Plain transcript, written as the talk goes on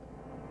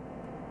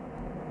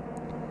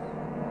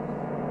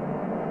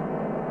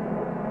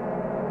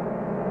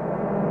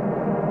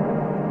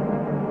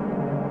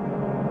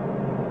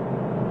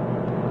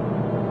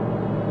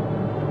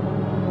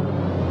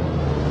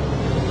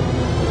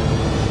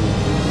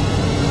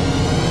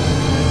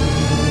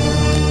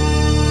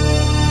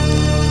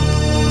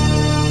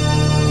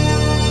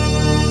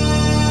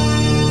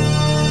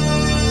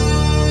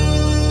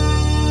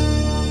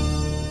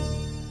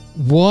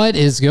What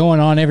is going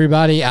on,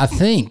 everybody? I don't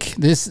think.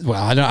 This is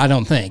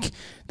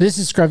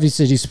Scruffy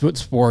City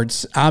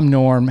Sports. I'm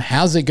Norm.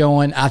 How's it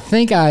going? I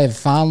think I have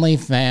finally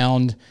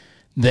found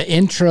the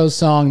intro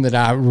song that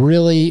I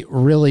really,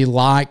 really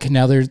like.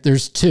 Now,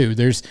 there's two.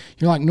 You're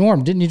like,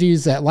 Norm, didn't you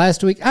use that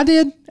last week? I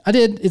did.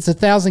 It's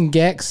 1,000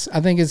 Gex,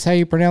 I think is how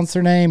you pronounce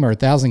their name, or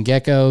 1,000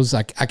 Geckos.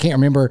 I can't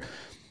remember.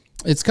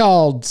 It's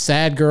called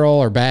Sad Girl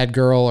or Bad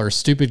Girl or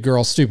Stupid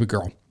Girl, Stupid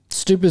Girl.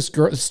 Stupidest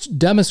girl,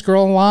 dumbest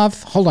girl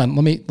alive. Hold on,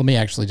 let me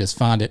actually just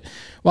find it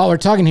while we're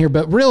talking here.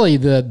 But really,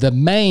 the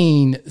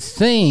main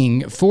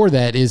thing for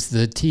that is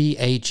the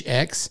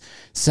THX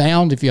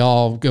sound. If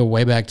y'all go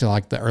way back to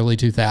like the early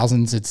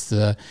 2000s, it's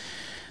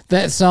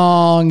that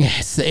song.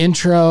 It's the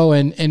intro,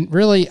 and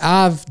really,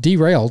 I've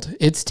derailed.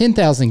 It's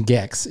 10,000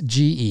 Gex,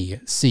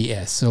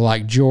 Gecs. So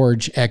like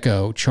George,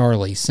 Echo,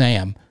 Charlie,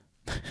 Sam.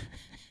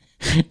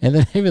 And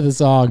the name of the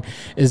song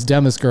is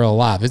Dumbest Girl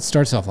Alive. It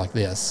starts off like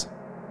this.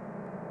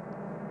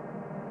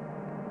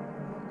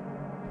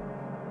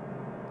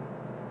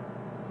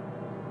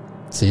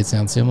 See, it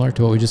sounds similar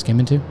to what we just came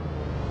into.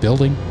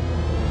 Building.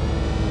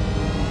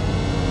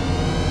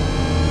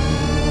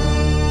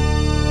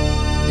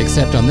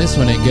 Except on this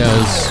one it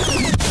goes.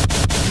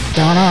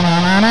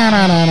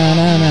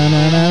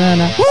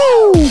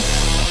 Woo!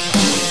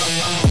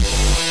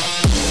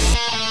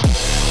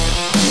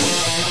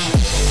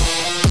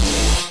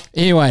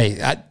 Anyway,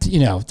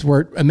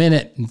 we're a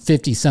minute and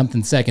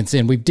 50-something seconds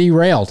in. We've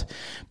derailed.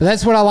 But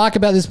that's what I like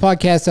about this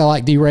podcast. I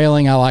like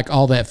derailing. I like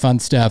all that fun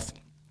stuff.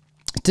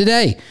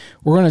 Today,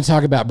 we're going to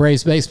talk about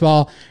Braves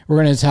baseball.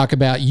 We're going to talk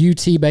about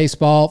UT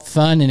baseball,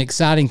 fun and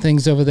exciting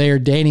things over there.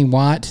 Danny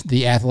White,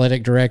 the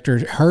athletic director,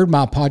 heard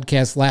my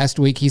podcast last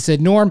week. He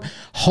said, Norm,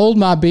 hold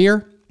my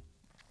beer.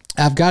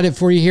 I've got it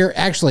for you here.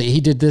 Actually,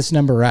 he did this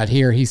number right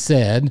here. He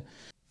said,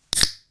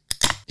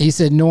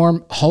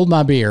 Norm, hold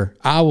my beer.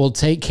 I will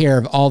take care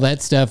of all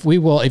that stuff. We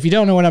will. If you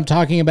don't know what I'm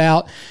talking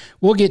about,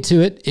 we'll get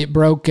to it. It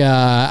broke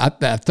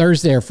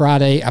Thursday or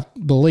Friday, I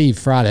believe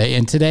Friday.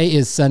 And today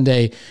is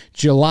Sunday,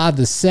 July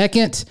the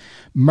 2nd.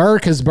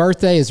 America's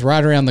birthday is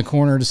right around the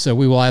corner, so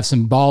we will have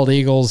some bald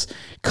eagles,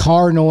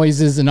 car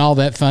noises, and all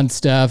that fun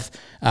stuff.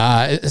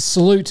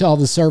 Salute to all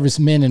the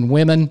servicemen and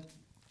women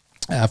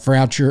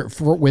without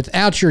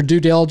your due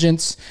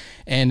diligence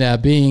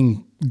and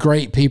being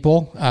great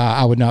people.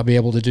 I would not be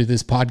able to do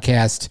this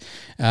podcast.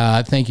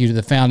 Thank you to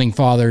the founding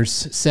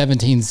fathers,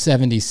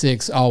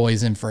 1776,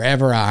 always and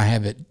forever. I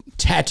have it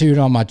tattooed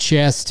on my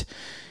chest.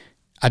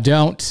 I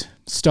don't.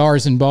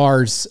 Stars and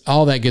bars,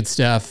 all that good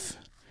stuff.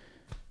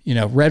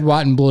 Red,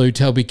 white, and blue,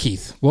 Toby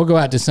Keith. We'll go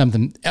out to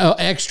something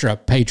extra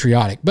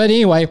patriotic. But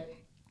anyway,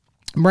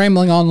 I'm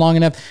rambling on long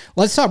enough.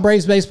 Let's talk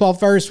Braves baseball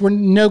first. We're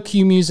no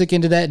cue music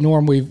into that,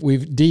 Norm.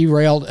 We've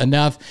derailed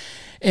enough.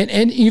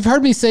 And you've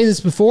heard me say this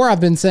before. I've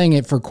been saying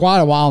it for quite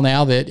a while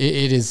now that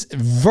it is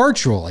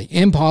virtually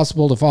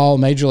impossible to follow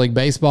Major League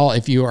Baseball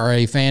if you are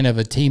a fan of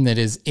a team that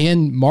is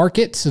in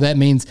market. So that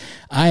means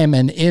I am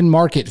an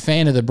in-market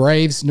fan of the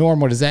Braves. Norm,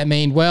 what does that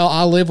mean? Well,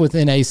 I live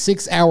within a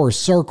 6-hour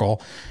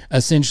circle,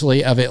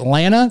 essentially, of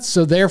Atlanta.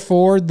 So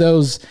therefore,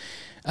 those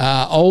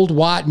old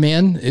white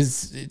men,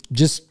 is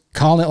just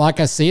calling it like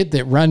I see it,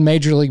 that run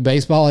Major League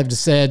Baseball, have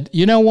just said,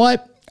 you know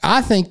what?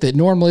 I think that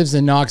Norm lives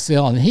in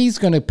Knoxville, and he's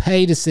going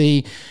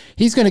to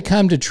he's going to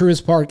come to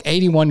Truist Park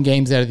 81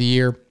 games out of the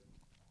year,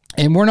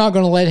 and we're not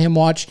going to let him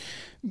watch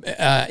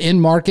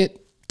in-market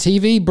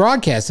TV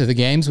broadcasts of the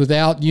games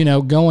without,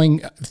 going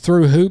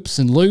through hoops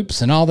and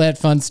loops and all that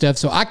fun stuff.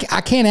 So I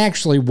can't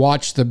actually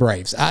watch the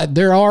Braves.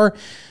 There are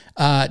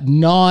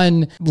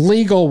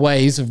non-legal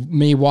ways of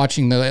me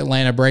watching the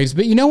Atlanta Braves,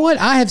 but you know what?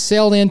 I have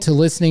sailed into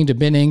listening to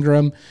Ben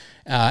Ingram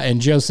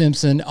and Joe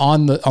Simpson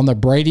on the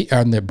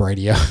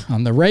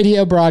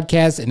radio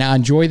broadcast, and I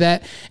enjoy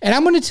that. And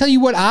I'm going to tell you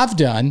what I've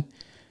done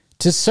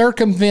to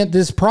circumvent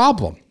this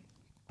problem,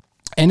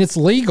 and it's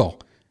legal.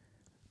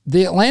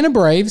 The Atlanta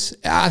Braves,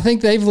 I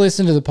think they've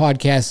listened to the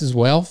podcast as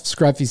well,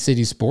 Scruffy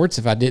City Sports,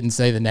 if I didn't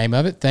say the name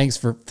of it. Thanks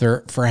for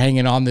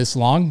hanging on this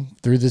long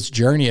through this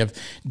journey of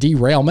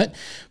derailment.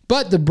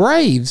 But the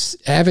Braves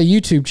have a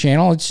YouTube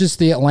channel. It's just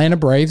the Atlanta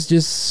Braves.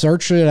 Just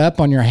search it up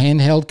on your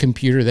handheld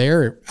computer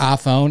there,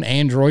 iPhone,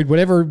 Android,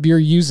 whatever you're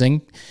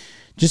using.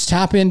 Just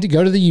go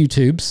to the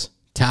YouTubes,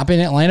 type in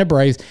Atlanta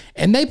Braves,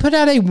 and they put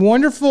out a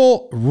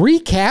wonderful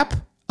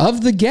recap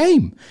of the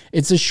game.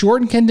 It's a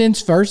short and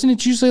condensed version.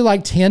 It's usually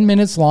like 10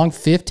 minutes long,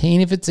 15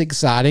 if it's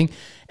exciting.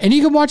 And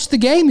you can watch the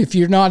game if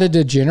you're not a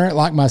degenerate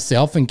like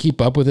myself and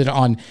keep up with it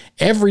on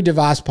every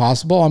device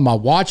possible. On my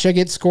watch, I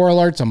get score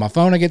alerts. On my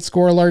phone, I get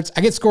score alerts.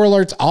 I get score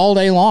alerts all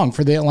day long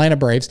for the Atlanta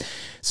Braves.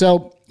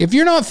 So if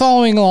you're not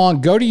following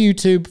along, go to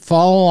YouTube,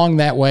 follow along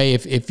that way.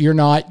 If you're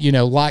not,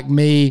 like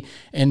me,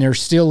 and they're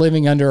still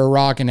living under a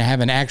rock and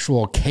have an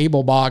actual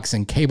cable box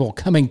and cable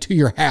coming to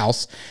your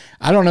house.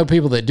 I don't know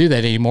people that do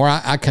that anymore.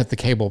 I cut the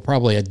cable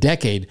probably a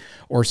decade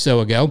or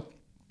so ago.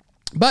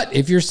 But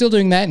if you're still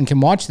doing that and can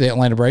watch the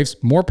Atlanta Braves,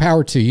 more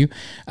power to you.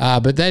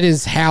 But that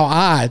is how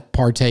I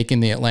partake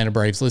in the Atlanta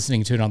Braves,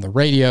 listening to it on the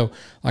radio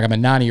like I'm a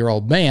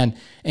 90-year-old man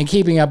and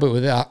keeping up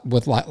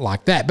with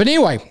like that. But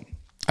anyway,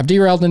 I've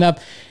derailed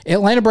enough.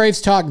 Atlanta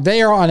Braves talk.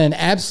 They are on an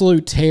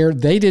absolute tear.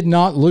 They did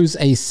not lose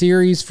a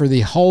series for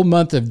the whole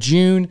month of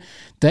June.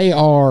 They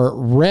are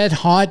red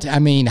hot. I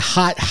mean,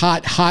 hot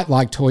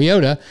like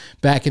Toyota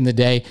back in the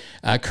day.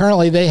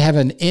 Currently, they have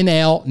an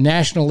NL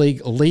National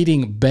League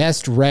leading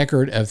best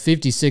record of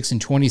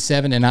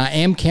 56-27, and I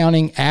am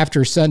counting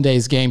after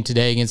Sunday's game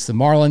today against the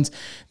Marlins.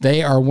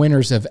 They are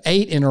winners of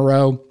 8 in a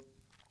row.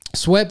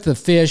 Swept the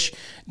Fish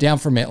down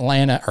from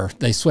Atlanta, or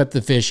they swept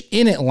the Fish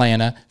in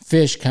Atlanta.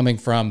 Fish coming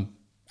from,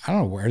 I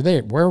don't know where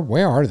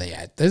are they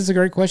at? This is a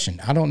great question.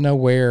 I don't know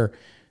where.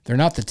 They're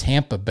not the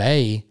Tampa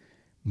Bay.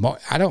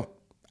 I don't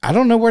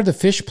know where the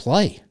Fish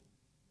play.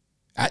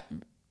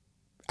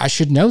 I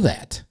should know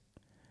that.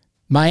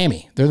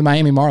 Miami. They're the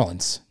Miami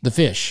Marlins. The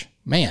Fish.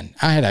 Man,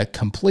 I had a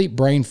complete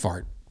brain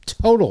fart.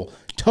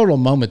 Total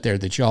moment there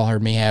that y'all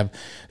heard me have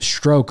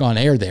stroke on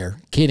air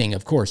there. Kidding,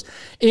 of course.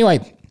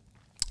 Anyway,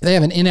 they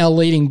have an NL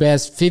leading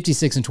best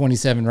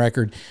 56-27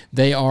 record.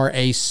 They are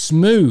a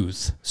smooth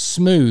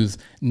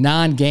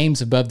 9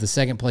 games above the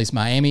second place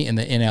Miami in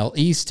the NL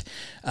East.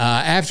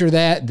 After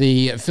that,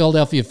 the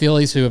Philadelphia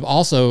Phillies, who have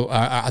also,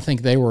 I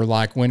think they were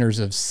like winners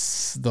of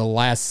the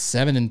last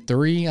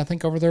 7-3, I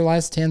think over their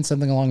last 10,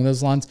 something along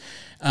those lines.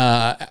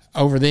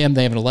 Over them,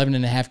 they have an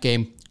 11.5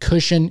 game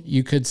cushion,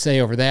 you could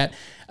say, over that.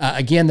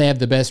 Again, they have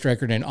the best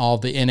record in all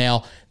of the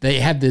NL.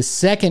 They have the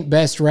second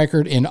best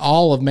record in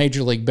all of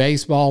Major League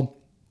Baseball.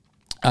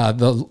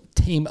 The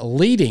team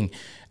leading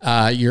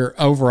your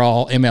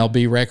overall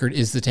MLB record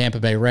is the Tampa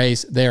Bay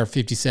Rays. They are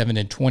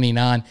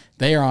 57-29.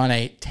 They are on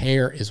a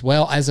tear as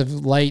well as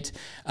of late.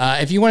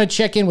 If you want to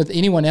check in with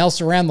anyone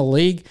else around the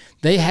league,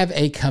 they have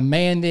a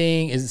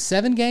commanding, is it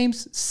 7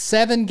 games?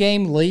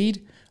 7-game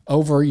lead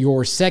over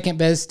your second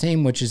best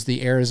team, which is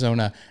the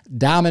Arizona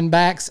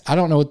Diamondbacks. I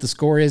don't know what the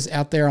score is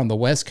out there on the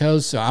West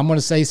Coast, so I'm going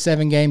to say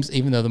 7 games,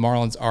 even though the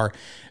Marlins are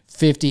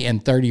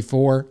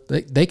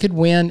 50-34. They could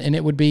win, and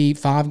it would be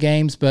 5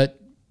 games,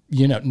 but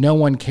no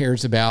one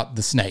cares about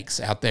the snakes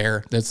out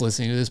there that's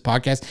listening to this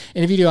podcast.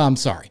 And if you do, I'm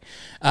sorry.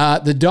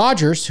 The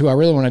Dodgers, who I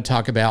really want to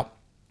talk about,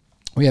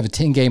 we have a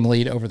 10-game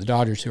lead over the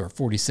Dodgers, who are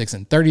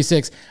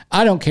 46-36.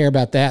 I don't care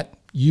about that.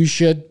 You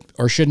should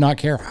or should not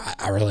care.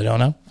 I really don't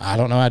know. I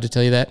don't know how to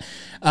tell you that.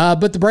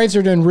 But the Braves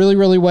are doing really,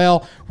 really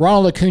well.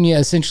 Ronald Acuna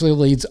essentially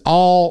leads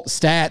all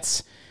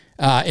stats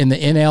in the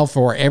NL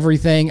for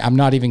everything. I'm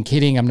not even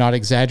kidding. I'm not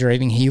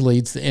exaggerating. He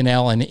leads the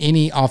NL in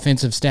any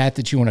offensive stat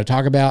that you want to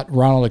talk about.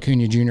 Ronald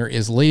Acuna Jr.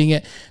 is leading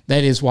it.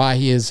 That is why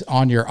he is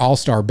on your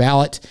all-star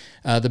ballot.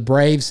 The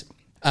Braves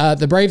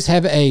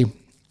have a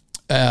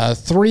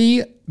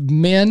 3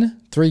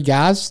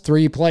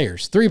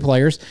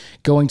 players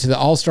going to the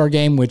All-Star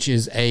game, which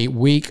is a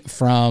week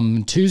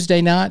from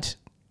Tuesday night.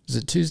 Is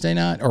it Tuesday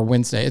night or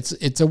Wednesday?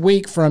 It's a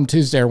week from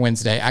Tuesday or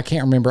Wednesday. I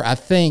can't remember. I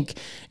think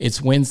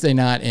it's Wednesday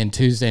night, and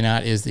Tuesday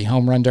night is the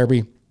home run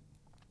derby.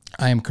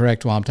 I am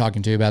correct while I'm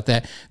talking to you about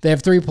that. They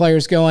have 3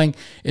 players going.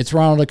 It's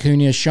Ronald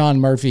Acuna,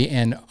 Sean Murphy,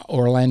 and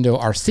Orlando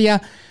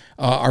Arcia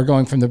are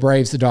going from the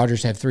Braves. The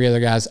Dodgers have 3 other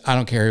guys. I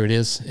don't care who it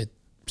is. It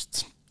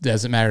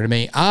doesn't matter to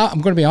me.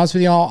 I'm going to be honest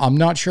with y'all. I'm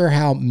not sure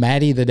how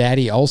Matty the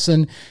Daddy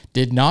Olson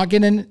did not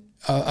get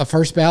a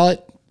first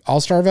ballot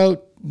all-star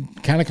vote.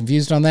 Kind of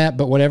confused on that,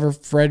 but whatever.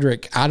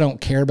 Frederick, I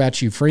don't care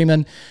about you.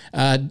 Freeman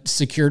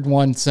secured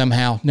one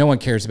somehow. No one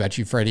cares about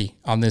you, Freddie,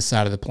 on this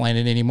side of the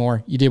planet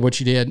anymore. You did what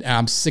you did.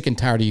 I'm sick and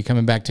tired of you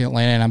coming back to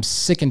Atlanta, and I'm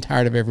sick and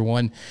tired of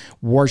everyone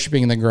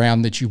worshiping the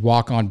ground that you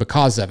walk on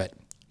because of it.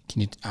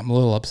 I'm a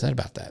little upset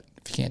about that,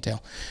 if you can't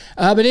tell.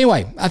 But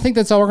anyway, I think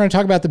that's all we're going to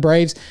talk about the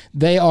Braves.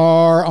 They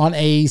are on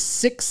a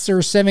 6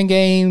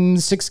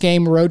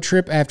 game road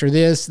trip after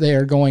this. They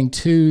are going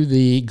to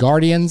the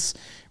Guardians.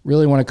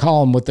 Really want to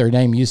call them what their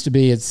name used to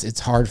be. It's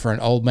hard for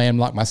an old man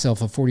like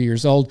myself of 40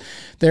 years old.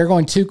 They're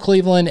going to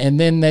Cleveland, and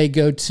then they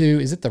go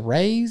to, is it the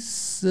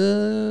Rays?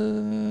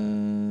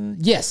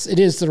 Yes, it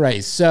is the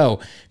Rays. So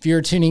if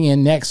you're tuning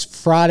in next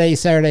Friday,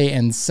 Saturday,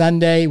 and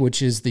Sunday,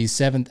 which is the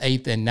 7th,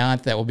 8th, and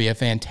 9th, that will be a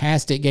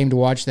fantastic game to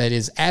watch. That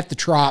is at the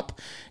Trop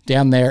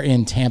down there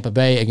in Tampa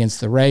Bay against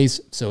the Rays.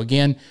 So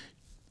again,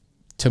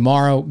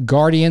 tomorrow,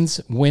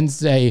 Guardians,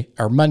 Monday,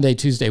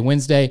 Tuesday,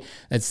 Wednesday.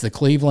 That's the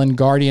Cleveland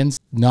Guardians,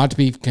 not to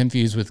be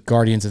confused with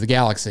Guardians of the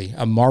Galaxy,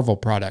 a Marvel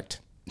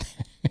product.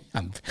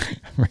 I'm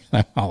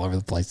all over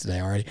the place today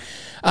already.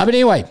 But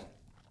anyway,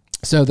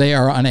 so they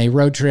are on a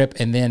road trip,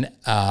 and then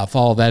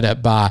follow that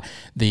up by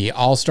the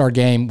All-Star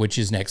game, which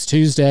is next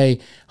Tuesday.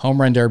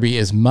 Home Run Derby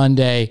is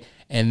Monday,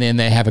 and then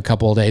they have a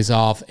couple of days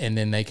off, and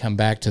then they come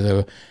back to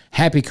the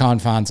happy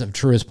confines of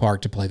Truist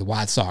Park to play the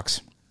White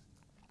Sox.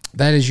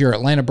 That is your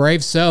Atlanta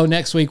Braves. So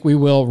next week we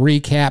will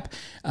recap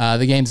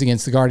the games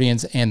against the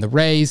Guardians and the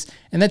Rays.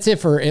 And that's it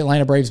for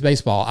Atlanta Braves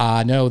baseball.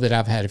 I know that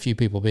I've had a few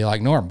people be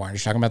like, Norm, why aren't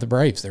you talking about the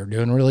Braves? They're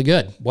doing really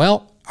good.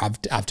 Well,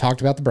 I've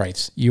talked about the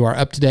Braves. You are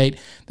up to date.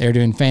 They're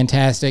doing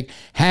fantastic.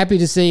 Happy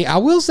to see. I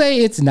will say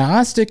it's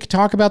nice to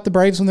talk about the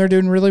Braves when they're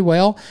doing really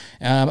well.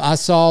 I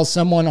saw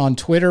someone on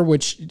Twitter,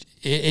 which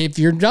if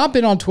you're not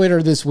been on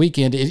Twitter this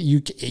weekend,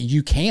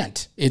 you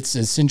can't. It's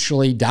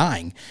essentially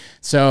dying.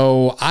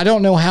 So I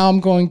don't know how I'm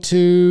going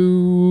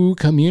to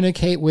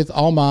communicate with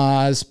all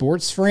my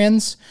sports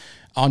friends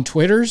on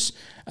Twitters.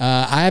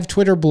 I have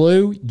Twitter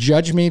Blue.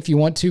 Judge me if you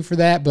want to for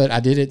that, but I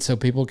did it so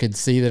people could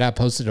see that I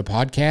posted a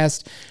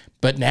podcast.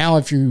 But now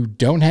if you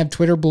don't have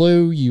Twitter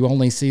Blue, you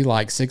only see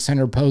like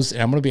 600 posts.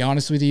 And I'm going to be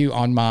honest with you,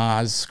 on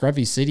my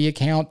Scruffy City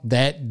account,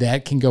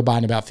 that can go by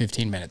in about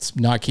 15 minutes.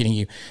 Not kidding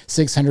you.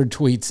 600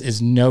 tweets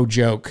is no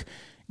joke.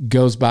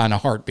 Goes by in a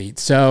heartbeat.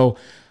 So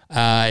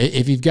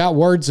if you've got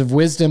words of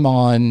wisdom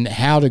on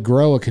how to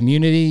grow a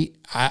community,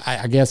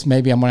 I guess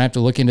maybe I'm going to have to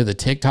look into the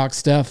TikTok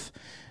stuff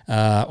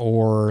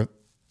or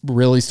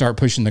really start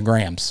pushing the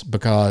grams,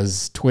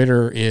 because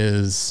Twitter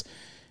it's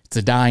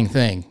a dying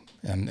thing.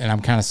 And I'm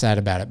kind of sad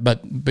about it,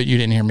 but you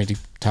didn't hear me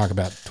talk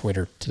about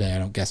Twitter today, I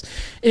don't guess.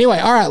 Anyway,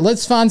 all right,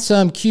 let's find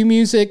some cue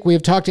music. We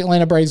have talked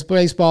Atlanta Braves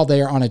baseball.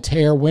 They are on a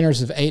tear,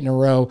 winners of 8 in a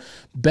row,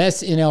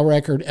 best NL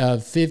record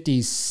of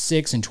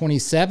 56 and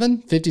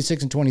 27.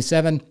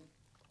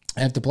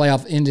 If the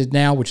playoff ended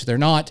now, which they're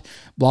not,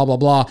 blah, blah,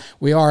 blah.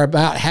 We are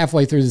about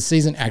halfway through the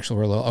season. Actually,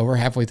 we're a little over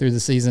halfway through the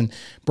season.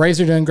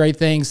 Braves are doing great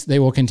things. They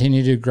will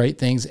continue to do great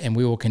things, and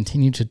we will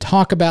continue to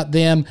talk about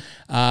them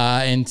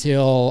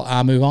until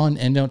I move on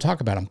and don't talk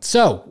about them.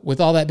 So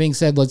with all that being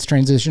said, let's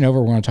transition over.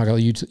 We're going to talk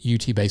about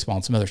UT baseball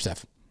and some other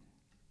stuff.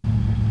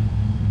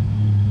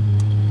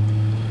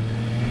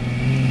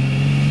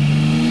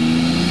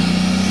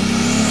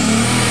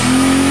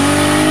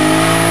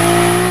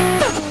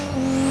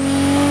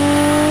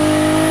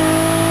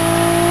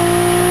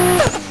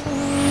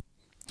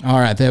 All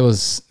right, that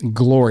was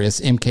glorious.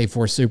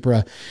 MK4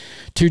 Supra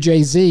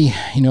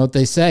 2JZ. You know what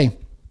they say.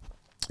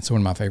 It's one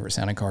of my favorite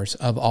sounding cars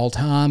of all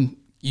time.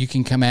 You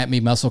can come at me.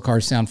 Muscle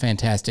cars sound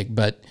fantastic,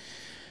 but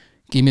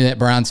give me that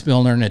Brian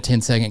Spillner in a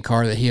 10-second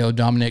car that he owed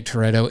Dominic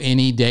Toretto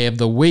any day of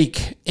the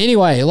week.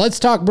 Anyway, let's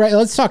talk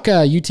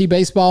UT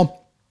baseball.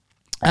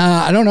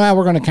 I don't know how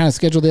we're going to kind of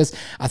schedule this.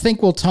 I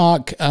think we'll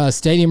talk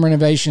stadium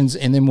renovations,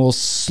 and then we'll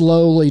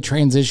slowly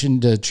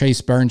transition to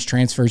Chase Burns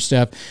transfer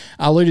stuff.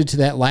 I alluded to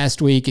that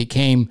last week. It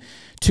came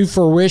to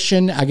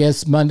fruition, I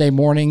guess, Monday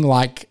morning,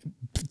 like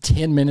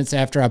 10 minutes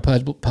after I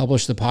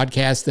published the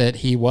podcast, that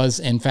he was,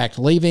 in fact,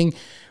 leaving.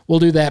 We'll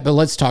do that, but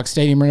let's talk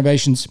stadium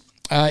renovations.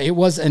 It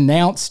was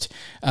announced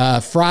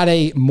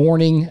Friday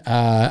morning.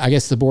 I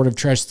guess the Board of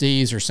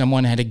Trustees or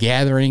someone had a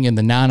gathering in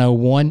the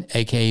 901,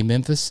 a.k.a.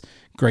 Memphis.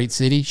 Great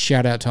city.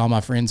 Shout out to all my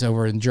friends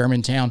over in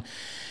Germantown.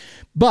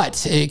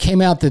 But it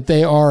came out that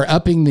they are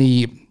upping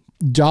the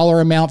dollar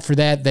amount for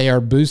that. They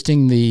are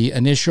boosting. The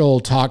initial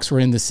talks were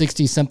in the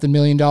 $60-something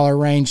million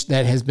range.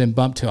 That has been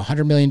bumped to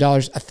 $100 million.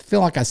 I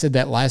feel like I said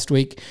that last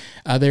week.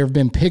 There have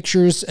been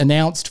pictures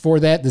announced for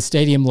that. The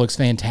stadium looks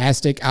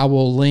fantastic. I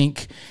will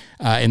link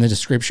in the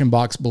description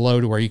box below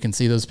to where you can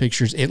see those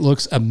pictures. It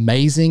looks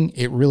amazing.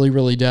 It really,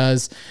 really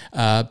does.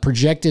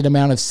 Projected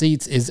amount of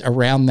seats is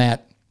around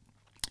that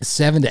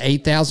 7,000 to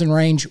 8,000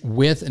 range,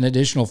 with an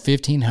additional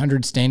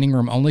 1,500 standing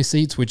room only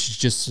seats, which is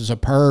just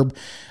superb.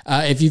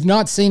 If you've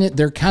not seen it,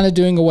 they're kind of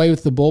doing away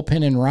with the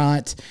bullpen and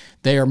right.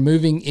 They are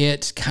moving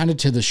it kind of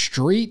to the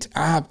street.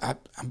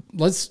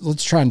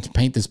 Let's try and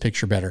paint this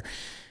picture better.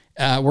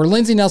 Where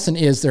Lindsey Nelson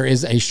is, there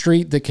is a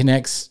street that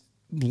connects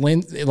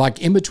like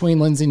in between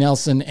Lindsey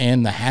Nelson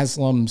and the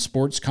Haslam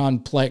Sports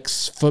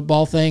Complex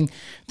football thing.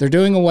 They're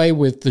doing away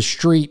with the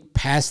street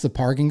past the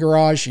parking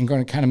garage and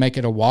going to kind of make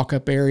it a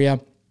walk-up area.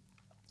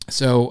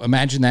 So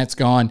imagine that's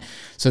gone.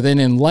 So then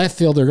in left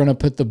field, they're going to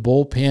put the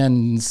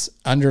bullpens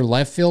under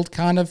left field,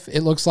 kind of,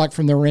 it looks like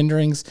from the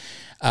renderings.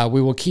 We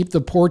will keep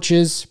the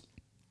porches,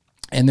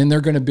 and then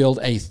they're going to build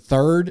a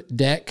third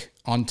deck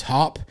on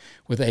top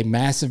with a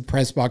massive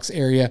press box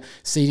area,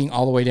 seating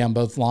all the way down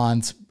both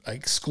lines,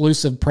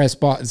 exclusive press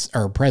box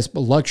or press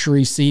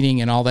luxury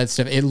seating and all that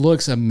stuff. It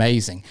looks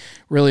amazing.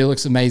 Really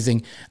looks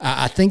amazing.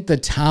 I think the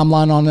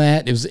timeline on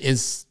that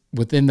is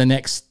within the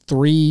next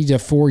 3 to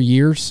 4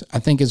 years, I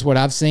think is what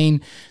I've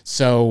seen.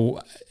 So,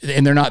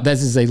 and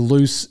this is a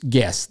loose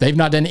guess. They've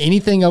not done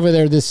anything over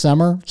there this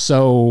summer.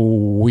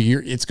 So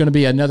it's going to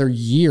be another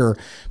year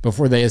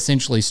before they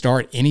essentially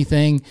start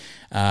anything.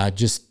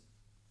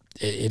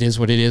 It is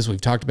what it is. We've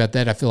talked about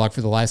that, I feel like,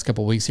 for the last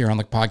couple of weeks here on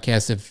the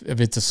podcast,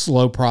 if it's a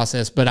slow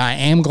process. But I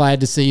am glad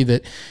to see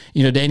that,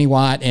 Danny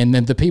White and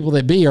then the people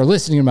that are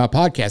listening to my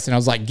podcast. And I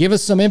was like, give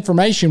us some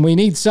information. We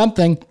need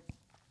something.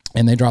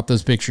 And they dropped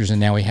those pictures,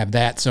 and now we have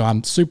that. So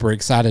I'm super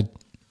excited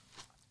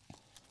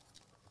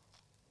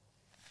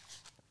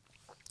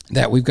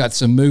that we've got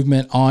some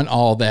movement on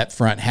all that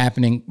front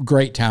happening.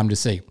 Great time to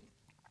see.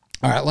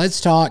 All right, let's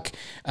talk.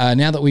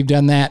 Now that we've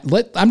done that,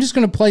 I'm just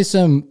going to play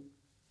some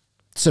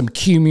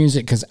cue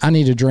music because I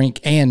need a drink,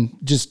 and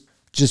just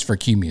for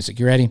cue music.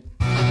 You ready?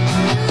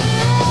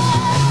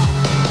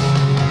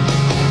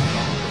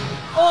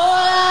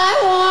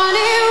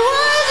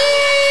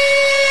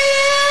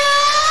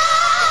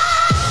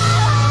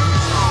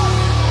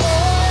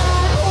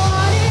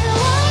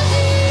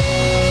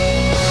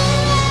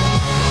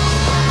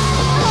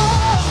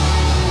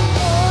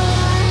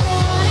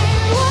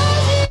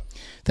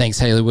 Thanks,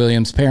 Haley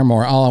Williams,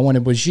 Paramore. All I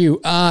wanted was you.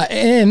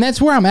 And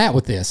that's where I'm at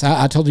with this.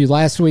 I told you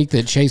last week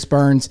that Chase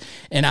Burns,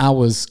 and I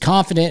was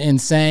confident in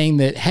saying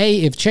that,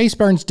 hey, if Chase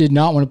Burns did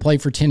not want to play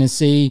for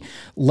Tennessee,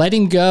 let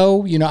him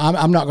go.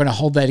 I'm not going to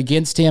hold that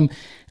against him.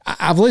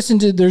 I've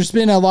listened to, there's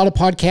been a lot of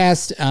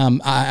podcasts.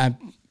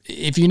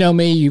 If you know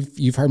me,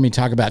 you've heard me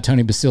talk about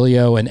Tony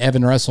Basilio and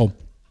Evan Russell.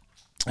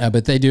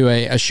 But they do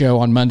a show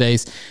on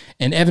Mondays,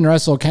 and Evan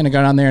Russell kind of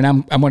got on there, and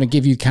I'm going to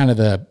give you kind of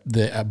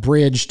the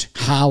abridged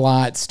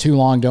highlights, too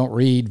long, don't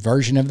read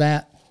version of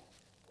that.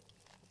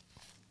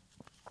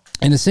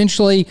 And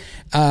essentially,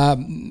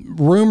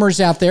 rumors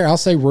out there, I'll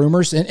say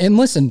rumors, and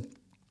listen,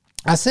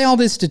 I say all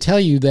this to tell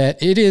you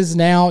that it is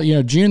now,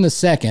 June the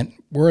 2nd.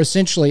 We're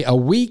essentially a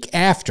week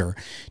after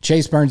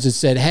Chase Burns has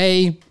said,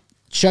 hey,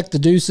 chuck the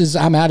deuces,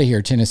 I'm out of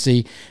here,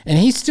 Tennessee, and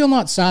he's still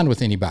not signed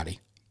with anybody.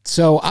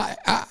 So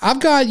I've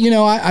got,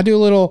 I do a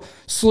little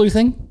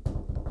sleuthing,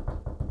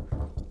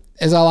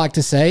 as I like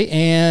to say,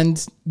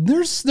 and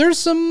there's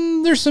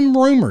some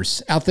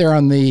rumors out there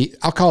on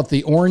I'll call it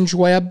the orange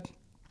web.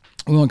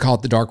 We won't call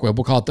it the dark web.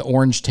 We'll call it the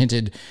orange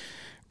tinted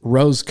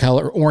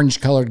orange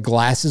colored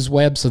glasses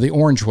web. So the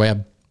orange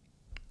web,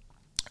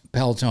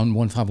 Peloton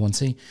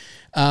 151C,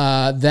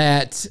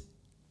 that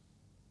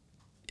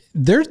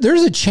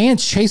there's a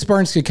chance Chase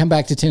Burns could come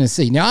back to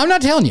Tennessee. Now, I'm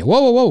not telling you,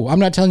 whoa. I'm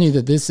not telling you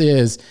that this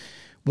is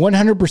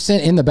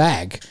 100% in the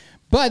bag.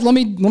 But let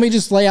me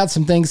just lay out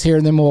some things here,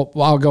 and then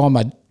I'll go on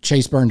my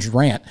Chase Burns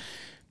rant.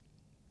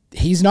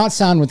 He's not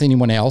signed with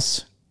anyone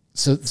else.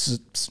 So,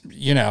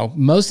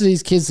 most of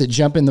these kids that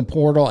jump in the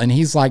portal, and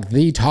he's like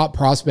the top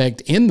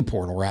prospect in the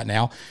portal right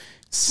now,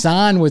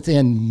 sign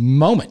within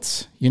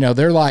moments.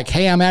 They're like,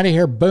 hey, I'm out of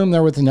here. Boom,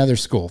 they're with another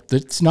school.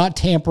 It's not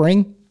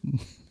tampering.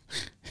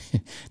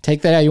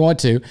 Take that how you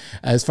want to,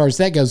 as far as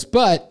that goes.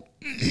 But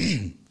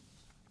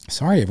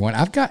sorry, everyone.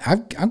 I've got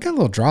a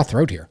little dry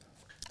throat here.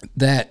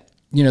 That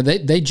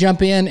they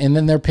jump in and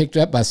then they're picked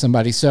up by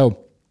somebody. So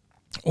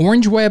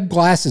orange web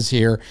glasses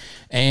here,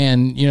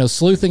 and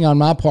sleuthing on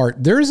my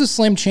part. There is a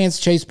slim chance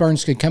Chase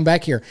Burns could come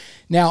back here.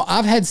 Now,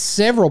 I've had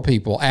several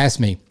people ask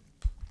me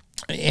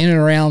in and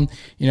around.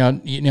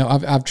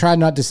 I've tried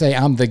not to say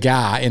I'm the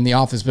guy in the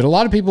office, but a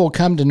lot of people will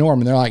come to Norm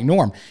and they're like,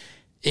 Norm,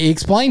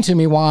 explain to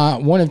me why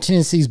one of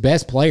Tennessee's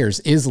best players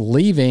is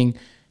leaving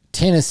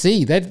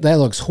Tennessee. That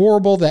looks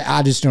horrible. That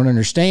I just don't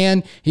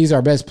understand. He's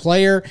our best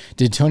player.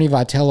 Did Tony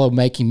Vitello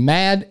make him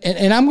mad?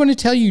 And I'm going to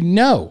tell you,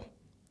 no.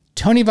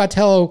 Tony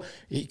Vitello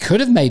could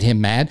have made him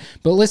mad,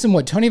 but listen,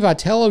 what Tony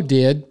Vitello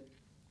did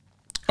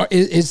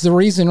is the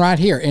reason right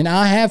here. And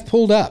I have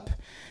pulled up.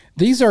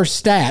 These are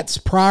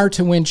stats prior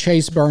to when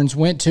Chase Burns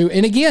went to.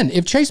 And again,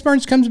 if Chase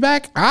Burns comes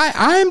back,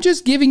 I'm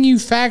just giving you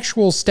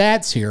factual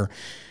stats here.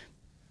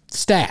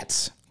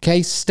 Stats. Okay,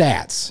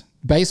 stats.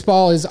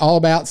 Baseball is all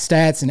about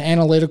stats and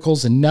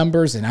analyticals and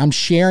numbers, and I'm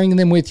sharing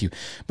them with you.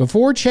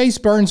 Before Chase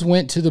Burns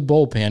went to the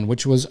bullpen,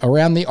 which was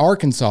around the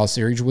Arkansas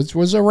series, which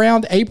was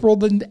around April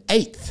the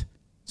 8th.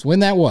 That's when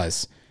that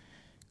was.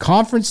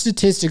 Conference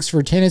statistics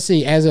for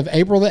Tennessee as of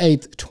April the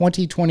 8th,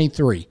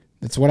 2023.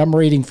 That's what I'm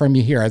reading from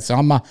you here. It's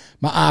on my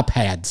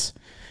iPads.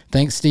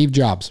 Thanks, Steve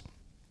Jobs.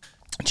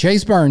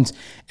 Chase Burns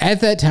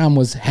at that time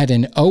had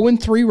an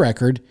 0-3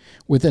 record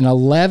with an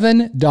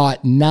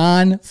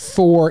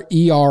 11.94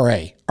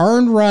 ERA.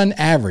 Earned run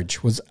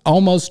average was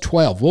almost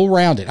 12. We'll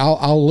round it.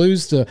 I'll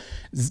lose the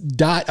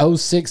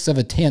 0.06 of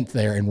a tenth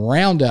there and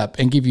round up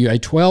and give you a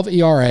 12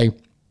 ERA.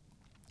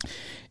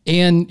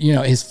 In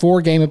his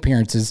 4 game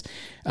appearances,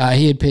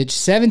 he had pitched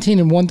 17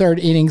 1/3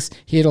 innings.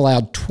 He had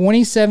allowed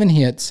 27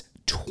 hits,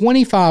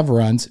 25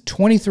 runs,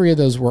 23 of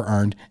those were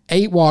earned,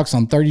 8 walks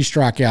on 30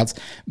 strikeouts.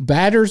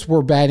 Batters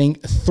were batting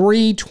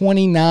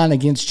 .329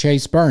 against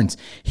Chase Burns.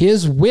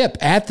 His whip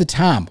at the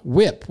time,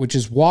 which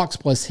is walks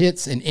plus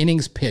hits and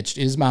innings pitched,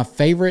 is my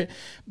favorite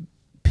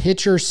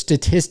pitcher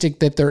statistic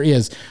that there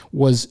is,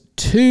 was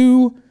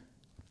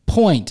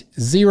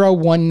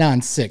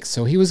 2.0196.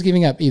 So he was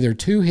giving up either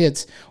 2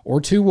 hits or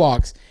 2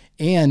 walks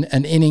and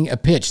an inning a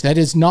pitch. That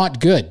is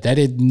not good. That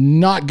is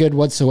not good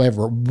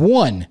whatsoever.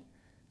 One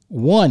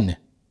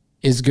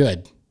is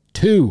good.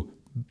 2,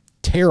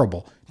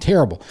 terrible.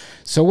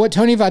 So what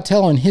Tony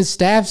Vitello and his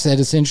staff said,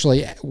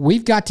 essentially,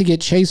 we've got to get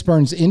Chase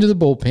Burns into the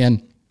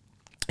bullpen.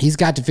 He's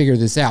got to figure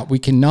this out. We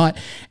cannot,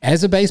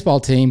 as a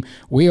baseball team,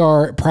 we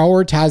are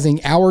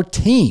prioritizing our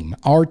team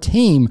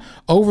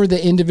over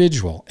the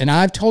individual. And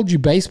I've told you,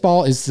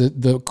 baseball is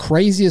the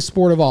craziest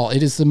sport of all.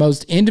 It is the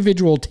most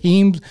individual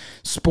team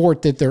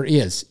sport that there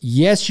is.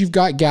 Yes, you've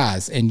got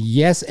guys, and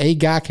yes, a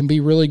guy can be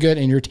really good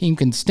and your team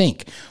can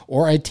stink,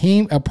 or a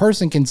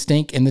person can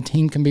stink and the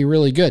team can be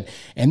really good.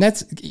 And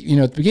that's, at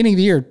the beginning of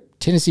the year,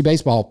 Tennessee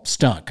baseball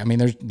stunk. I mean,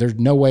 there's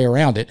no way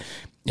around it.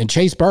 And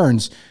Chase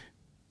Burns,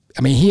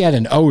 he had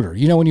an odor.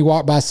 When you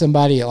walk by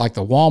somebody at like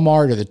the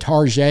Walmart or the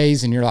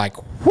Target's and you're like,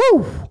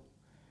 whoo,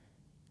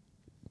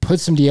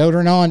 put some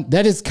deodorant on.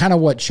 That is kind of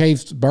what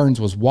Chase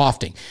Burns was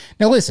wafting.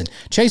 Now listen,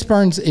 Chase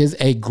Burns is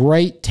a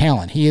great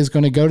talent. He is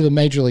going to go to the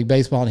Major League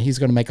Baseball and he's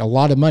going to make a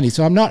lot of money.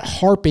 So I'm not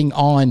harping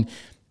on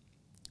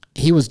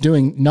he was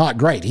doing not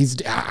great.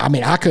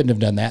 I couldn't have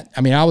done that.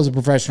 I mean, I was a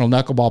professional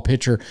knuckleball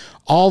pitcher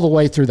all the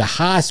way through the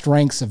highest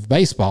ranks of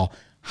baseball,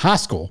 high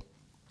school.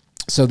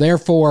 So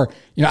therefore,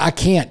 I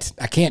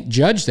can't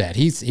judge that.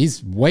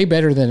 He's way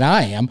better than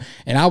I am,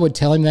 and I would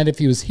tell him that if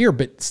he was here.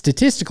 But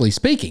statistically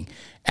speaking,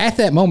 at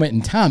that moment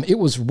in time, it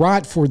was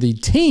right for the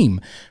team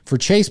for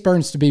Chase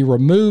Burns to be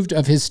removed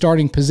of his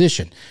starting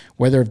position,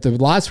 whether the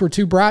lights were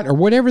too bright or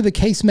whatever the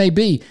case may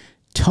be.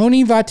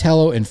 Tony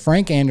Vitello and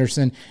Frank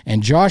Anderson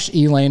and Josh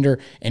Elander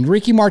and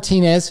Ricky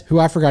Martinez, who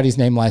I forgot his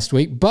name last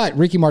week, but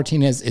Ricky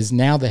Martinez is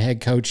now the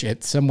head coach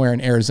at somewhere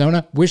in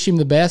Arizona. Wish him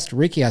the best.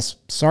 Ricky,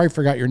 sorry,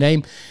 forgot your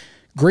name.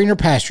 Greener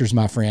pastures,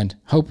 my friend.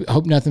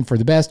 Hope nothing for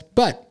the best,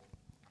 but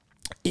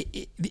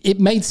it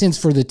made sense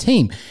for the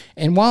team.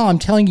 And while I'm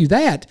telling you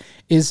that,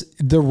 is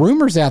the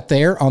rumors out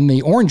there on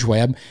the Orange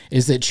Web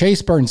is that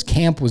Chase Burns'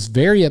 camp was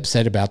very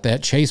upset about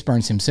that. Chase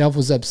Burns himself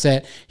was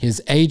upset. His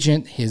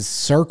agent, his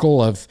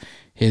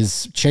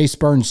Chase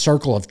Burns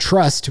circle of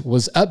trust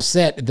was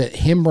upset that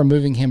him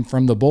removing him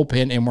from the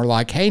bullpen, and we're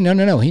like, hey,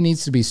 no, he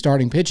needs to be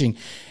starting pitching.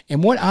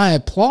 And what I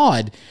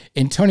applaud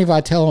in Tony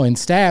Vitello and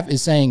staff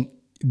is saying,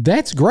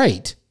 that's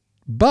great,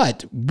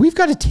 but we've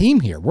got a team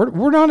here.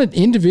 We're not an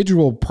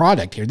individual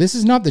product here. This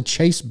is not the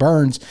Chase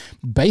Burns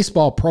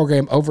baseball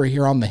program over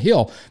here on the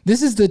hill.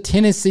 This is the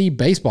Tennessee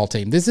baseball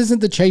team. This isn't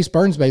the Chase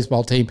Burns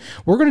baseball team.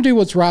 We're going to do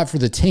what's right for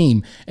the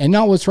team and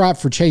not what's right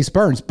for Chase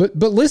Burns. But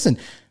listen,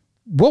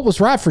 what was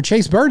right for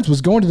Chase Burns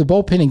was going to the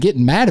bullpen and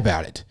getting mad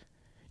about it.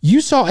 You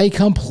saw a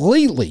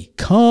completely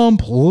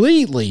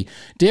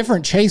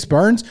different Chase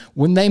Burns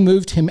when they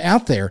moved him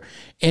out there.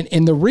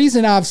 And the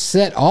reason I've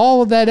set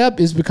all of that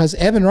up is because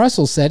Evan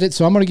Russell said it,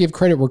 so I'm going to give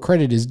credit where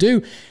credit is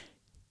due.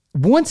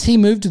 Once he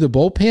moved to the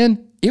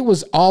bullpen, it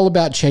was all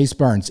about Chase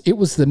Burns. It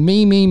was the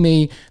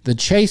me, the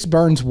Chase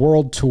Burns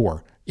World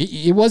Tour.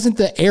 It wasn't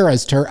the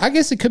Eras Tour. I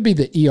guess it could be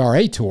the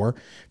ERA Tour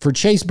for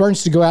Chase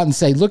Burns to go out and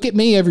say, look at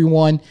me,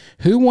 everyone.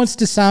 Who wants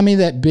to sign me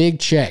that big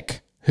check?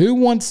 Who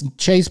wants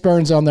Chase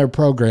Burns on their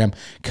program?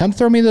 Come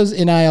throw me those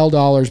NIL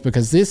dollars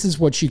because this is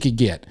what you could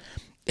get.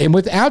 And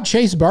without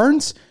Chase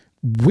Burns,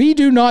 we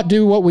do not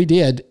do what we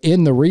did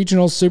in the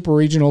regionals, super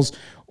regionals,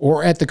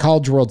 or at the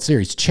College World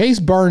Series. Chase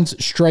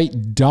Burns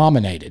straight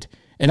dominated.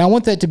 And I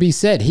want that to be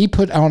said. He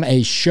put on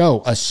a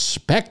show, a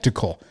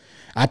spectacle.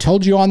 I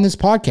told you on this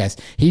podcast,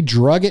 he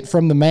drug it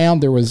from the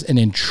mound. There was an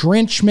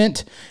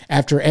entrenchment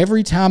after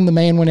every time the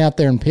man went out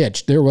there and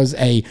pitched. There was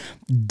a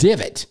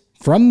divot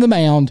from the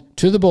mound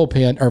to the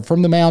bullpen, or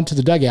from the mound to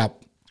the dugout.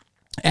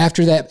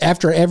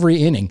 After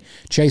every inning,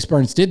 Chase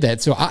Burns did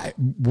that. So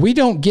we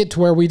don't get to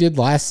where we did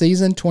last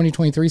season,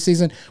 2023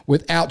 season,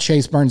 without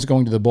Chase Burns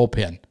going to the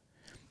bullpen.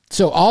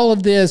 So all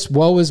of this,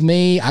 woe is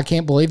me, I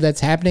can't believe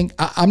that's happening.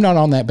 I'm not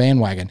on that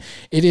bandwagon.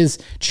 It is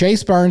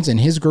Chase Burns and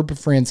his group of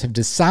friends have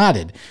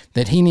decided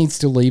that he needs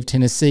to leave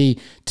Tennessee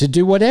to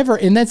do whatever,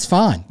 and that's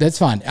fine. That's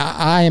fine.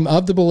 I am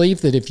of the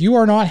belief that if you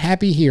are not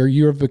happy here,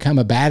 you have become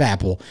a bad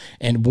apple,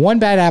 and one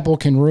bad apple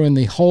can ruin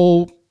the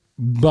whole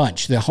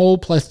bunch, the whole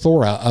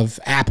plethora of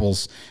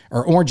apples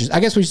or oranges. I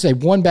guess we should say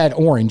one bad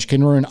orange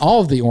can ruin all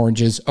of the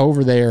oranges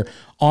over there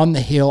on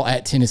the hill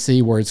at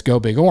Tennessee where it's Go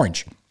Big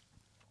Orange.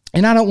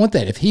 And I don't want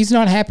that. If he's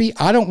not happy,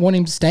 I don't want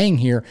him staying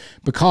here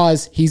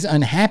because he's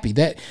unhappy.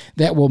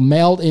 That will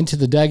meld into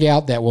the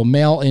dugout. That will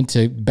meld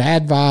into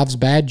bad vibes,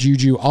 bad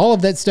juju, all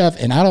of that stuff,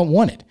 and I don't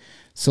want it.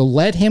 So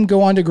let him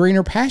go on to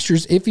greener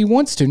pastures if he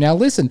wants to. Now,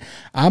 listen,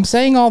 I'm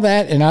saying all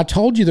that, and I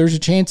told you there's a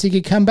chance he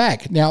could come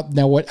back. Now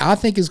what I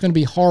think is going to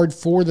be hard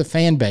for the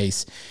fan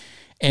base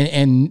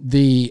and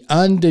the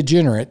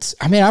undegenerates.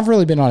 I mean, I've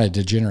really been on a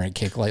degenerate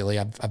kick lately.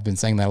 I've been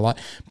saying that a lot.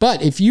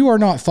 But if you are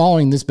not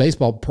following this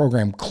baseball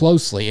program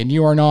closely and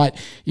you are not,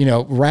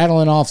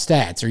 rattling off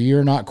stats, or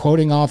you're not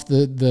quoting off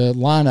the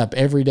lineup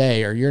every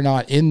day, or you're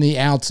not in the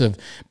outs of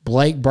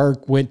Blake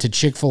Burke went to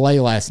Chick-fil-A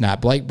last night,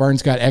 Blake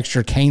Burns got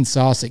extra cane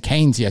sauce at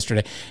Cane's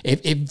yesterday.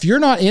 If you're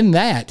not in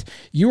that,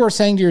 you are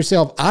saying to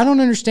yourself, I don't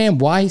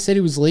understand why he said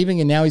he was leaving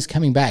and now he's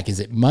coming back.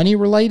 Is it money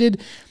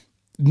related?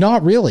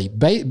 Not really.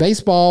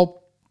 Baseball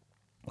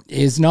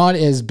is not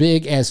as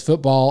big as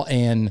football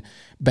and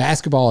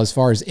basketball as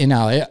far as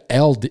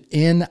NIL,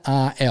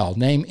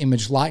 name,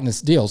 image,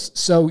 likeness deals.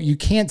 So you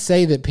can't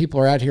say that people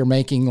are out here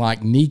making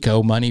like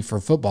Nico money for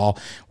football,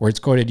 where it's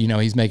quoted,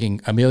 he's making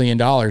 $1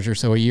 million or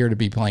so a year to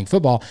be playing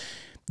football.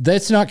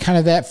 That's not kind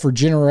of that for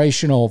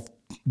generational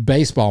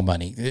baseball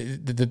money.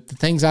 The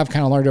things I've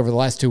kind of learned over the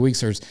last 2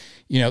 weeks is,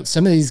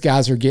 some of these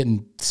guys are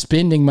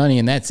spending money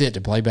and that's it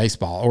to play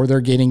baseball, or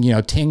they're getting,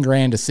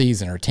 $10,000 a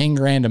season or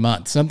 $10,000 a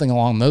month, something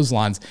along those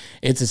lines.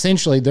 It's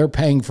essentially they're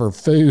paying for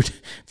food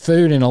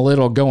and a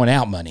little going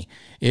out money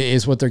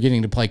is what they're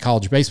getting to play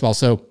college baseball.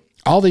 So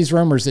all these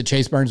rumors that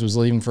Chase Burns was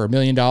leaving for $1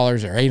 million or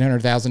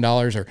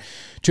 $800,000 or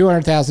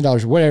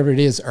 $200,000, whatever it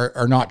is,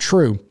 are not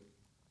true.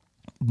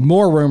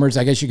 More rumors,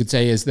 I guess you could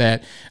say, is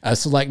that a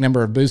select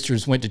number of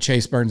boosters went to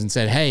Chase Burns and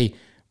said, hey,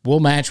 we'll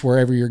match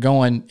wherever you're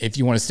going if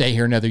you want to stay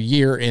here another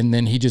year. And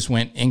then he just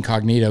went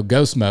incognito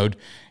ghost mode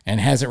and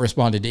hasn't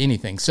responded to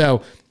anything.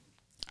 So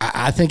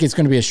I think it's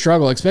going to be a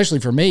struggle, especially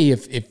for me.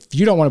 If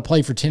you don't want to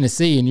play for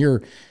Tennessee and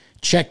you're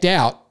checked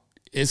out,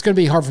 it's going to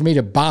be hard for me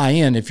to buy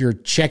in if you're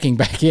checking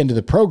back into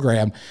the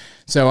program.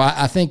 So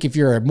I think if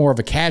you're more of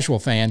a casual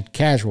fan,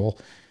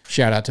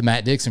 shout out to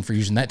Matt Dixon for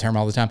using that term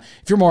all the time.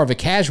 If you're more of a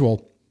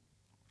casual,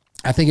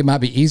 I think it might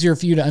be easier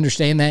for you to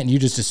understand that, and you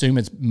just assume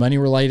it's money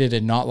related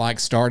and not like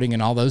starting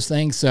and all those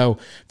things. So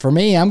for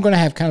me, I'm going to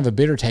have kind of a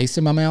bitter taste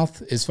in my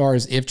mouth as far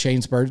as if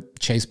Chase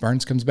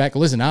Burns comes back.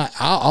 Listen,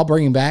 I'll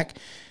bring him back.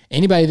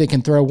 Anybody that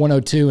can throw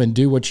 102 and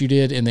do what you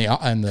did in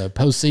the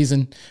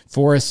postseason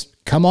for us,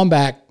 come on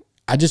back.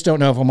 I just don't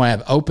know if I'm going to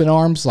have open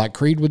arms like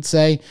Creed would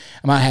say.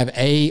 I might have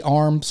a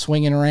arm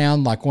swinging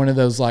around like one of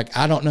those, like,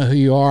 I don't know who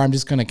you are. I'm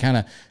just going to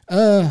kind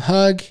of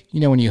hug. You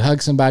know, when you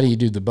hug somebody, you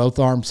do the both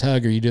arms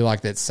hug, or you do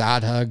like that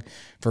side hug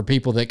for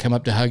people that come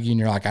up to hug you and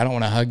you're like, I don't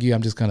want to hug you.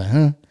 I'm just going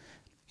to,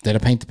 Did I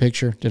paint the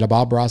picture? Did I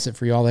Bob Ross it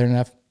for you all there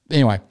enough?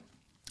 Anyway,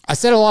 I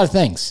said a lot of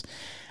things.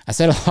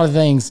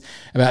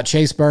 About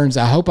Chase Burns.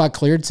 I hope I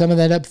cleared some of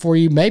that up for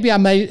you. Maybe I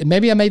made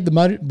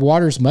the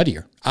waters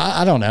muddier.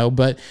 I don't know,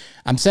 but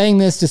I'm saying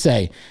this to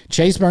say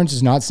Chase Burns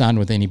is not signed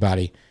with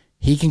anybody.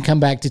 He can come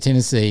back to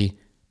Tennessee.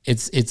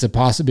 It's a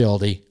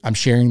possibility. I'm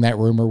sharing that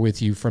rumor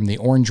with you from the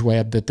orange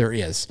web that there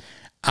is.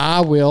 I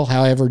will,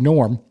 however,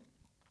 Norm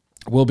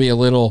will be a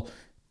little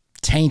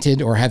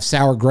tainted or have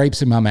sour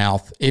grapes in my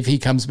mouth if he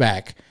comes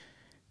back.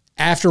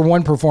 After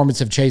one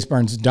performance of Chase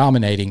Burns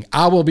dominating,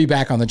 I will be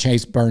back on the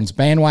Chase Burns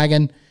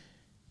bandwagon.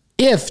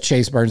 If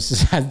Chase Burns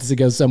decides to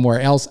go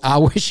somewhere else, I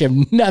wish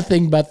him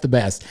nothing but the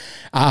best.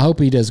 I hope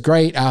he does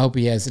great. I hope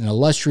he has an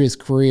illustrious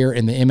career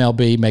in the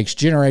MLB, makes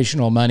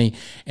generational money,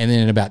 and then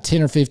in about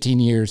 10 or 15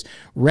 years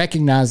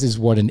recognizes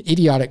what an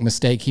idiotic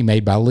mistake he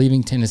made by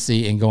leaving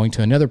Tennessee and going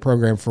to another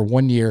program for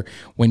 1 year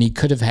when he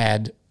could have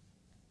had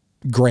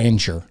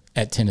grandeur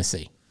at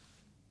Tennessee.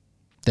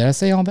 Did I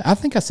say all that? I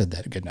think I said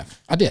that good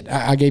enough. I did.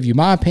 I gave you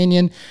my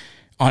opinion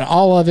on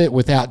all of it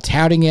without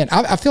touting it.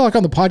 I feel like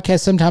on the podcast,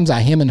 sometimes I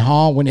hem and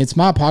haw when it's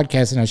my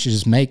podcast and I should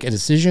just make a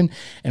decision.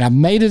 And I've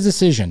made a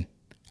decision.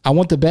 I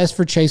want the best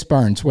for Chase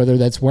Burns, whether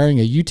that's wearing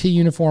a UT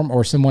uniform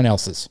or someone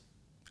else's.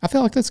 I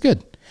feel like that's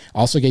good.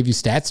 Also gave you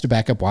stats to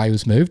back up why he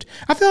was moved.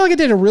 I feel like I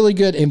did a really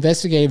good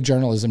investigative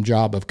journalism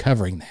job of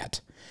covering that.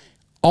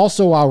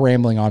 Also while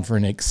rambling on for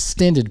an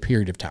extended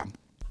period of time.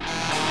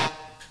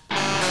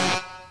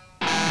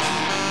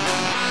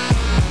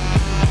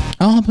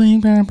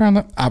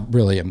 I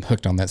really am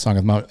hooked on that song at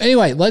the moment.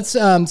 Anyway, let's,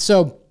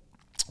 so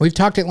we've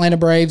talked Atlanta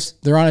Braves.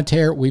 They're on a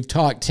tear. We've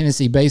talked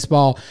Tennessee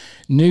baseball,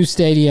 new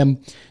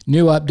stadium,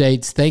 new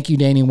updates. Thank you,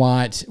 Danny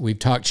White. We've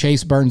talked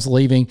Chase Burns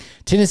leaving.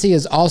 Tennessee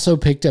has also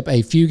picked up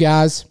a few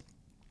guys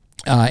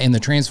in the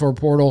transfer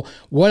portal.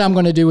 What I'm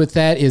going to do with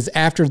that is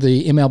after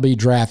the MLB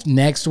draft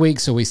next week,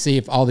 so we see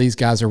if all these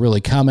guys are really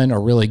coming or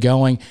really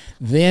going,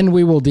 then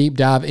we will deep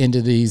dive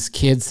into these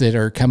kids that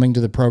are coming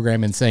to the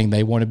program and saying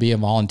they want to be a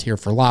volunteer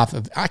for life.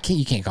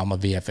 You can't call them a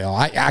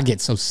VFL. I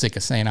get so sick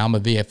of saying I'm a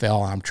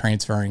VFL, I'm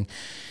transferring.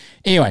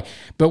 Anyway,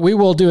 but we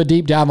will do a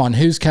deep dive on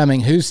who's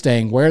coming, who's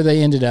staying, where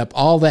they ended up,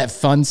 all that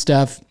fun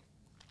stuff.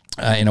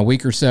 In a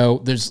week or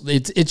so,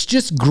 it's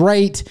just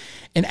great,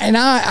 and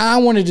I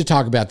wanted to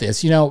talk about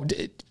this. You know,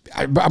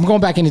 I'm going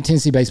back into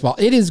Tennessee baseball.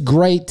 It is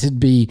great to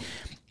be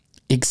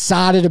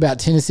excited about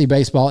Tennessee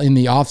baseball in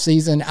the off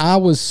season. I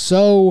was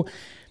so,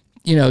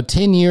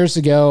 10 years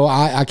ago,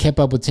 I kept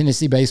up with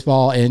Tennessee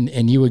baseball,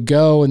 and you would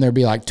go and there'd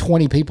be like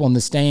 20 people in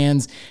the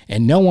stands,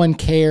 and no one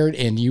cared,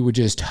 and you would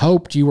just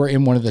hoped you were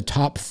in one of the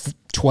top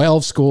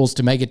 12 schools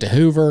to make it to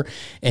Hoover.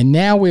 And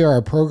now we are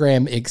a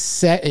program,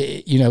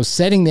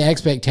 setting the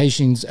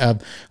expectations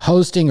of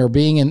hosting or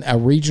being in a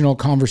regional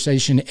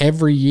conversation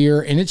every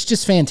year. And it's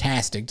just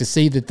fantastic to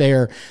see that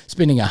they're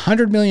spending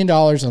 $100 million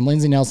on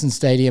Lindsey Nelson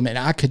Stadium. And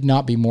I could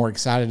not be more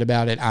excited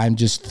about it. I'm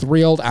just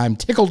thrilled. I'm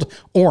tickled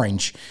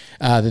orange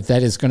that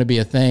is going to be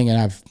a thing. And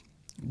I've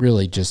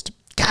really just,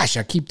 gosh,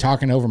 I keep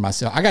talking over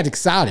myself. I got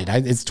excited.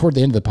 It's toward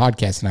the end of the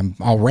podcast and I'm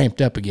all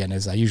ramped up again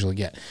as I usually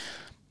get.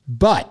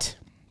 But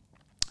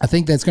I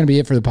think that's going to be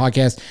it for the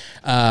podcast.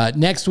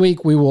 Next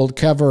week, we will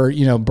cover,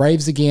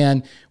 Braves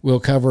again. We'll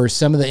cover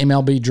some of the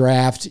MLB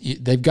draft.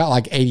 They've got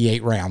like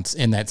 88 rounds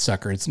in that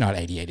sucker. It's not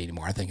 88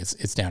 anymore. I think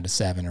it's down to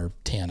 7 or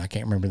 10. I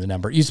can't remember the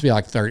number. It used to be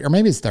like 30, or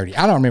maybe it's 30.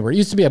 I don't remember. It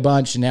used to be a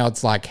bunch, and now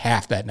it's like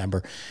half that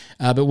number.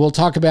 But we'll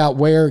talk about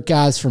where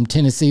guys from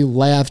Tennessee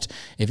left,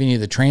 if any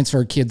of the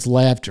transfer kids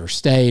left or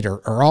stayed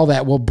or all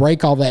that. We'll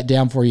break all that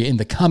down for you in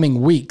the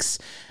coming weeks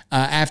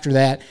after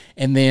that.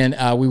 And then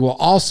we will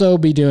also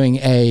be doing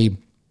a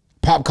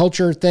pop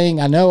culture thing.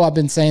 I know I've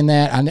been saying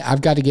that.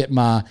 I've got to get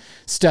my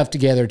stuff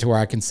together to where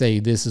I can say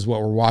this is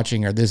what we're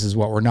watching or this is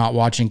what we're not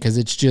watching, because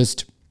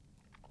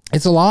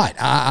it's a lot.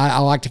 I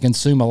like to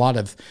consume a lot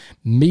of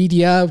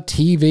media,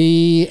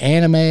 TV,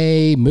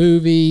 anime,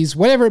 movies,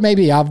 whatever it may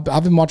be. I've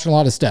been watching a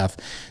lot of stuff.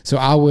 So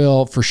I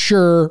will for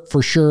sure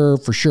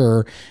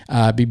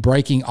be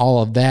breaking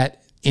all of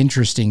that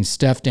interesting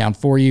stuff down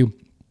for you.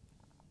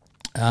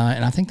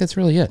 And I think that's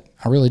really it.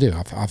 I really do.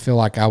 I feel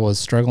like I was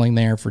struggling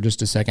there for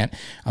just a second.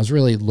 I was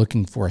really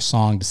looking for a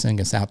song to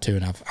sing us out to,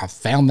 and I've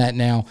found that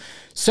now.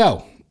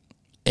 So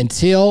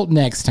until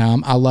next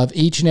time, I love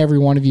each and every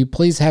one of you.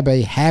 Please have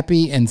a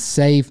happy and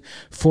safe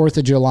 4th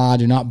of July.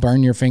 Do not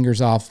burn your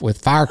fingers off with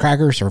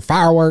firecrackers or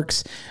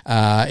fireworks.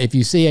 If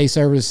you see a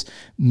service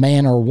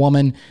man or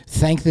woman,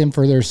 thank them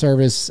for their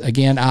service.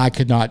 Again, I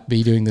could not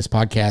be doing this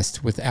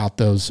podcast without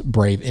those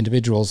brave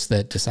individuals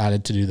that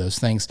decided to do those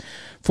things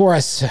for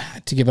us,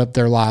 to give up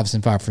their lives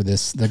and fight for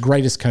this, the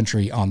greatest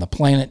country on the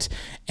planet.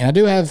 And I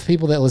do have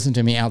people that listen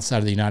to me outside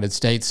of the United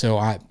States.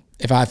 So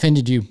if I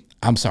offended you,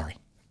 I'm sorry.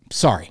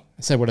 Sorry.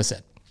 I said what I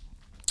said.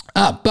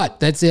 But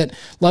that's it.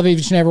 Love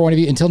each and every one of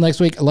you. Until next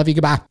week, I love you.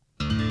 Goodbye.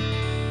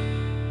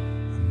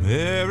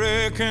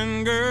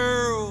 American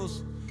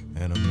girls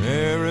and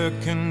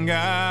American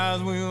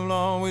guys, we'll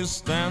always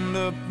stand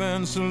up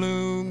and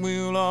salute.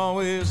 We'll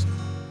always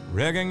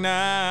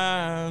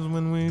recognize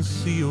when we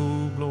see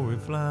old glory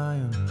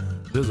flying.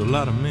 There's a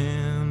lot of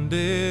men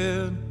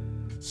dead,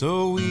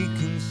 so we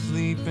can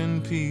sleep in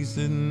peace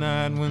at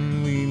night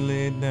when we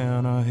lay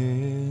down our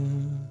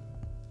head.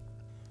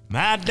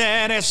 My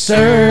daddy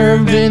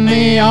served in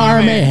the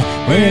army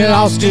when he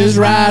lost his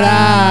right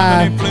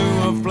eye. He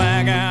flew a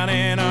flag out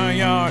in our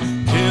yard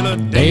till the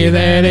Day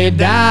that he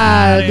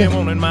died. He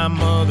wanted my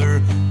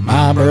mother,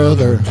 My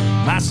brother,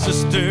 my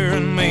sister,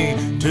 and me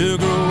to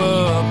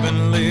grow up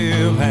and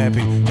live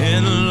happy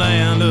in the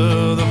land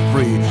of the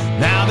free.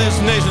 Now this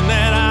nation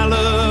that I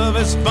love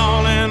is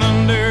falling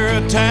under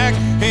attack.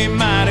 A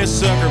mighty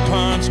sucker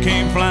punch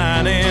came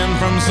flying in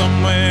from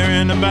somewhere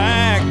in the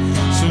back.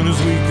 Soon as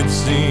we could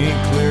see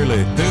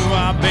clearly through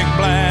our big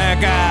black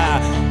eye,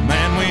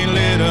 man, we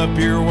lit up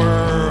your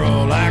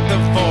world like the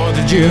 4th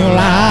of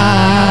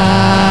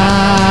July.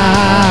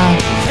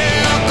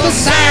 the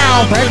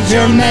South, put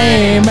your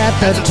name at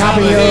the top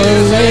of your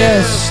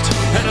list.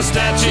 And the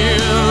Statue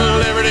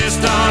of Liberty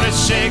started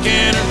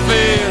shaking her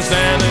fist,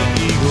 and the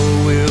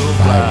eagle will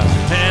fly,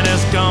 and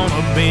it's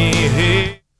gonna be here.